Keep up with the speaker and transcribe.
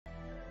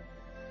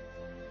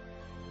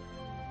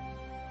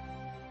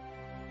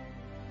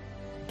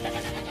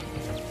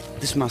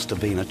This must have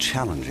been a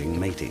challenging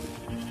meeting.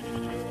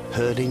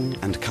 Herding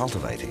and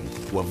cultivating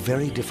were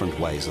very different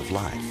ways of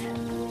life.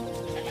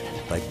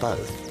 They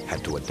both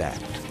had to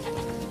adapt.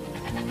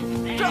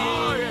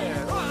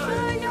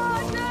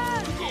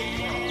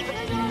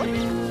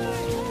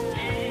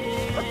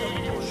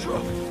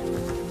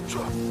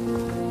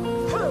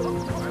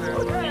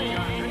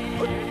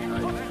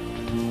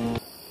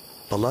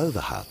 Below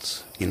the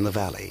huts, in the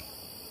valley,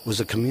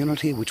 was a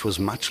community which was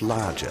much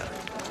larger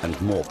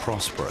and more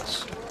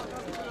prosperous.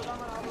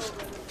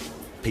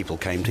 People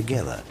came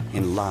together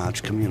in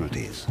large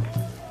communities.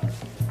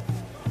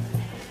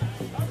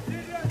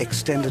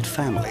 Extended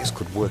families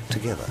could work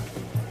together.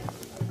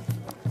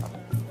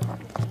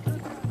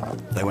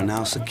 They were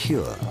now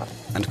secure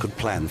and could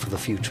plan for the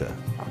future.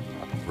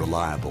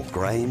 Reliable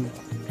grain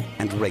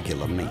and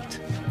regular meat.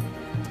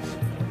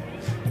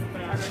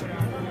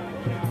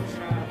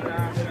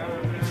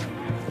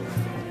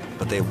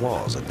 But there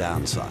was a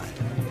downside.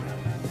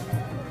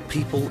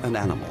 People and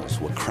animals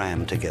were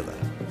crammed together.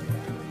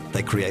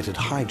 They created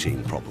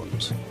hygiene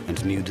problems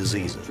and new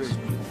diseases.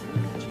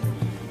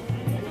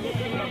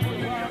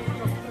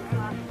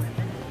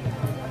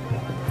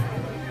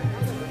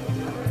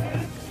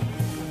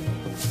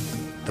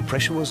 The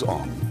pressure was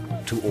on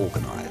to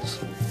organize,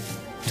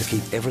 to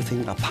keep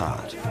everything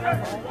apart.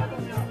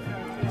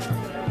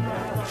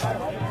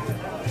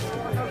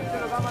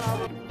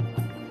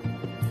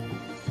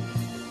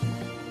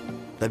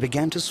 They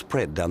began to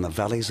spread down the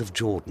valleys of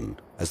Jordan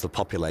as the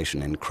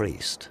population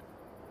increased.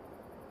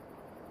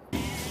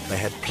 They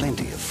had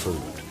plenty of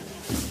food.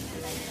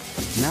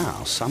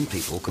 Now some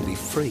people could be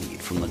freed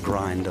from the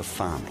grind of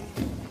farming.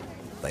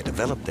 They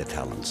developed their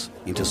talents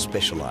into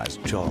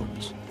specialized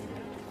jobs.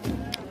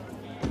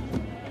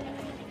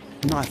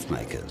 Knife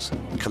makers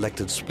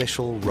collected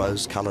special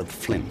rose-colored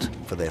flint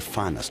for their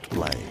finest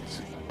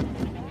blades.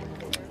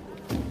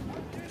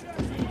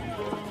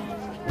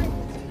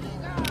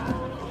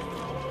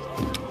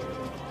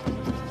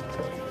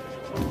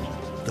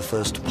 The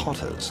first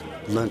potters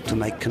learnt to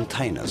make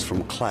containers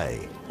from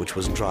clay, which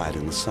was dried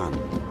in the sun.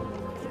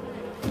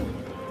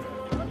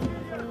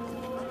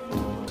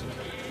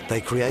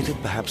 They created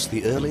perhaps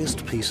the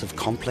earliest piece of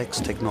complex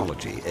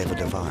technology ever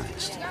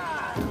devised.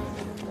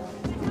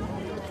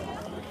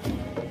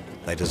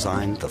 They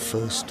designed the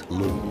first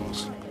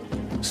looms,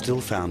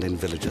 still found in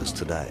villages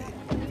today.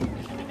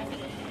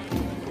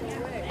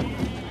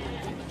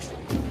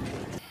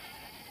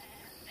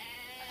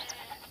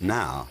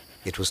 Now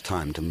it was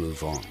time to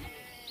move on.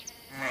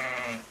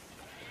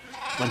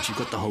 Once you've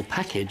got the whole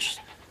package,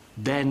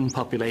 then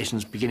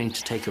population's beginning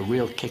to take a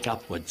real kick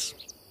upwards.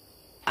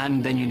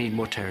 And then you need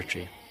more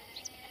territory.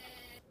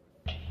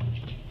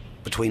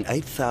 Between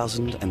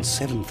 8,000 and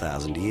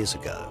 7,000 years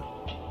ago,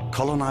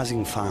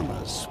 colonizing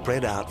farmers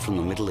spread out from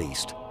the Middle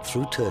East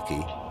through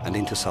Turkey and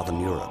into southern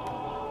Europe.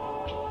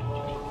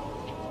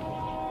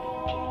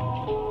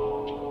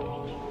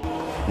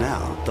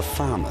 Now the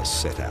farmers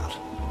set out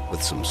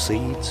with some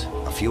seeds,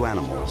 a few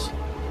animals,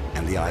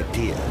 and the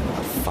idea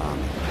of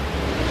farming.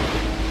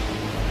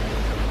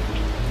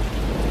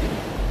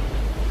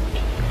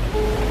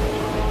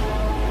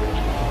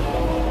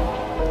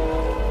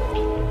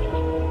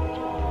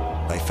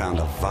 They found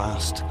a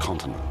vast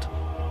continent.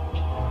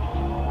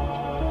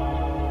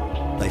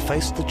 They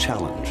faced the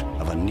challenge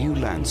of a new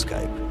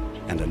landscape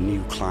and a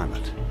new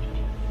climate.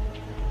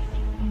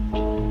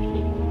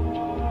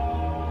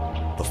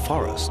 The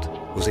forest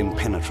was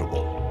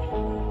impenetrable,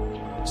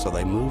 so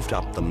they moved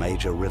up the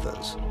major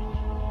rivers.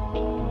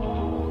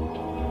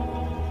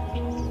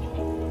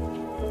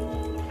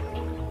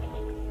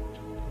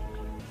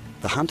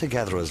 The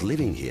hunter-gatherers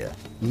living here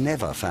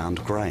never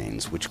found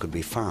grains which could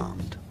be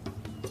farmed.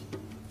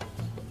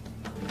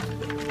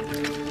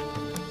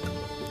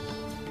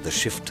 The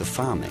shift to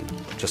farming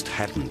just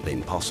hadn't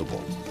been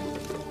possible.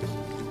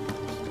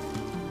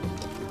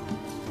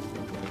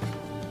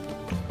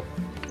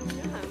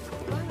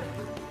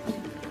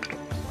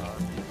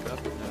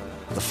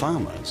 The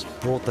farmers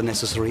brought the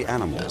necessary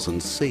animals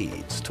and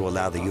seeds to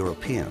allow the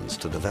Europeans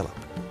to develop.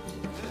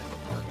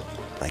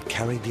 They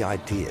carried the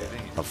idea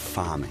of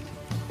farming.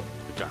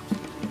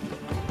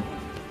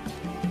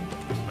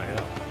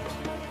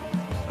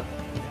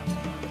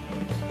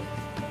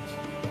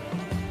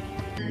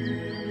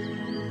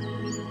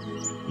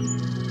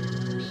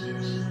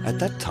 At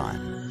that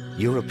time,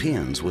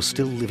 Europeans were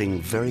still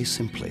living very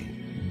simply.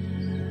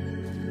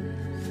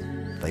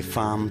 They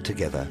farmed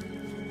together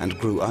and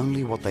grew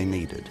only what they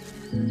needed.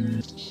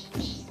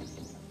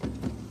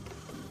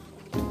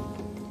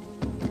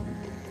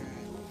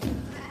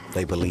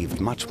 They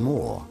believed much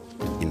more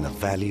in the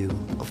value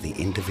of the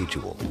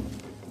individual.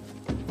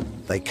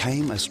 They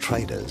came as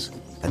traders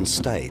and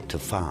stayed to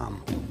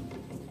farm,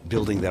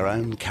 building their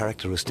own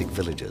characteristic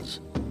villages.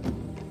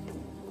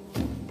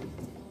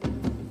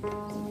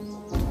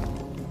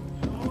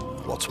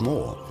 What's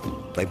more,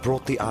 they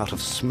brought the art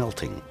of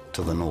smelting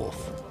to the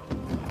north.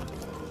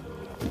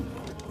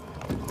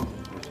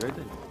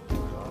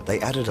 They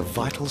added a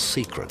vital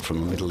secret from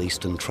the Middle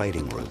Eastern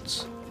trading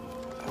routes.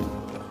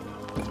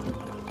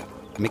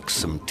 Mix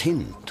some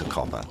tin to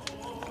copper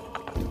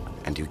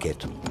and you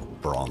get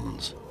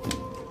bronze.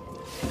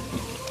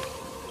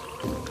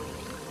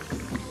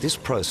 This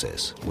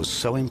process was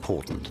so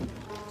important,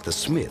 the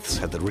smiths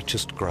had the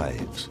richest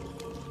graves.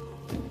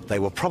 They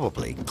were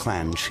probably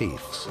clan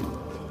chiefs.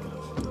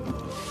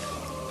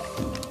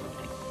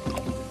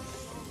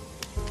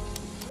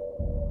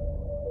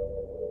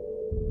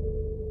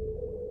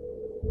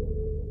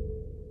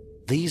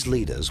 These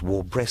leaders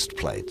wore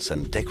breastplates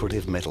and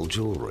decorative metal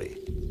jewellery,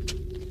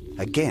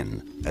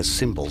 again as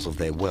symbols of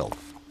their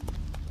wealth.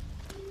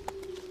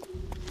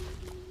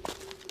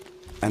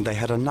 And they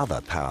had another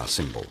power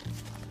symbol,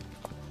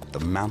 the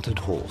mounted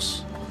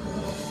horse.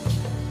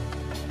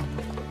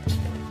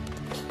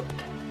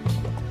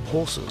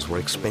 Horses were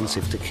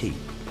expensive to keep.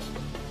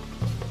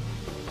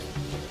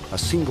 A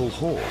single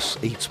horse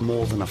eats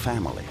more than a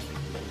family.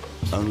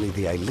 Only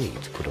the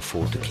elite could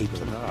afford to keep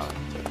them.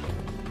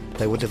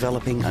 They were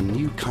developing a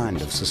new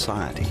kind of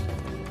society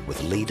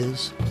with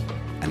leaders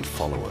and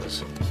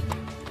followers.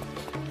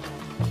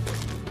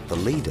 The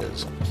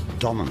leaders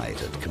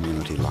dominated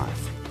community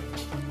life.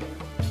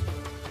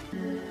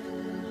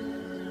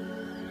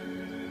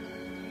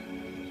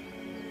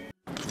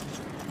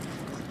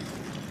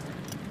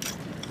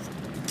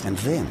 And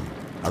then,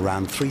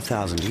 around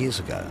 3,000 years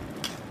ago,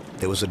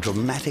 there was a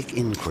dramatic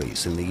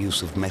increase in the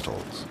use of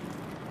metals.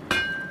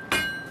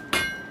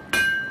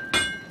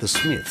 The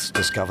smiths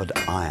discovered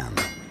iron,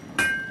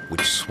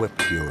 which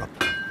swept Europe.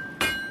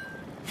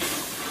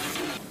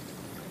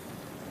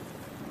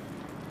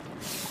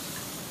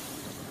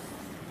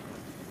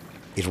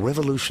 It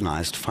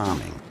revolutionized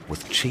farming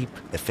with cheap,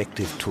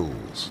 effective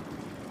tools.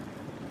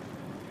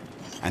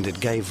 And it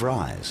gave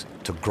rise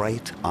to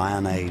great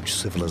Iron Age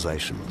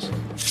civilizations.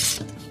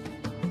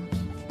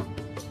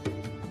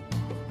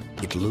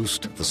 It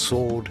loosed the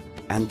sword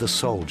and the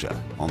soldier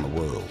on the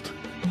world.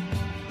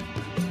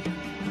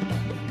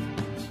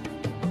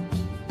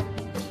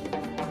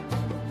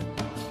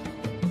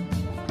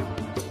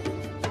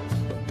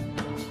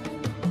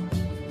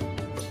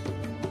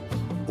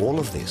 All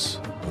of this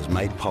was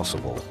made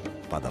possible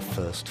by the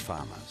first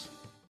farmers.